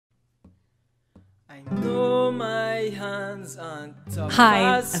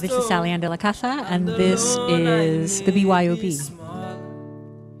Hi, this is Sallyann de la Casa, and this is the BYOB.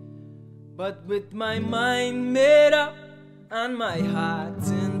 But with my mind made up and my heart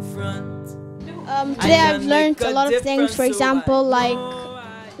in front. Today I've learned a lot of things, for example, like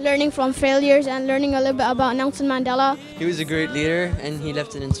learning from failures and learning a little bit about Nelson Mandela. He was a great leader and he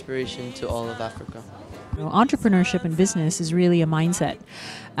left an inspiration to all of Africa. Entrepreneurship and business is really a mindset,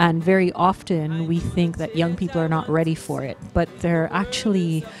 and very often we think that young people are not ready for it, but they're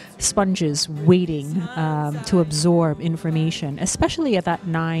actually sponges waiting to absorb information, especially at that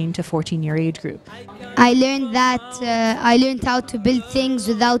 9 to 14-year age group. I learned how to build things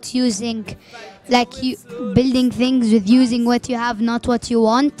without using, building things with using what you have, not what you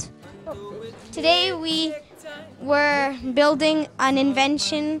want. Today we were building an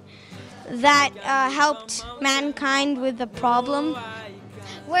invention that helped mankind with the problem.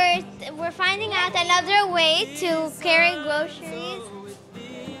 We're finding out another way to carry groceries.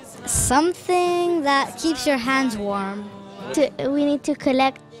 Something that keeps your hands warm. We need to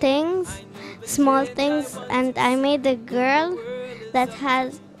collect things, small things, and I made a girl that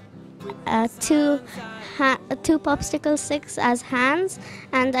has two popsicle sticks as hands,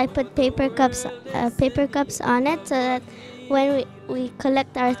 and I put paper cups on it so that when we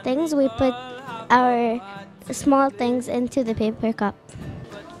collect our things, we put our small things into the paper cup.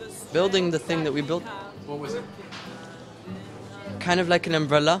 Building the thing that we built. What was it? Kind of like an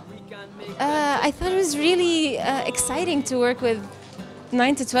umbrella. I thought it was really exciting to work with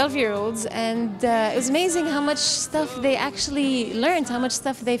 9 to 12-year-olds, and it was amazing how much stuff they actually learned, how much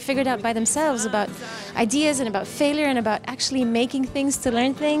stuff they figured out by themselves about ideas and about failure and about actually making things to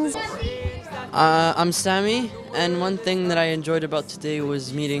learn things. I'm Sammy, and one thing that I enjoyed about today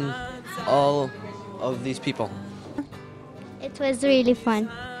was meeting all of these people. It was really fun.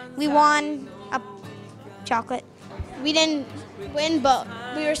 We won a chocolate. We didn't win, but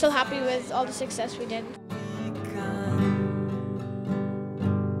we were still happy with all the success we did.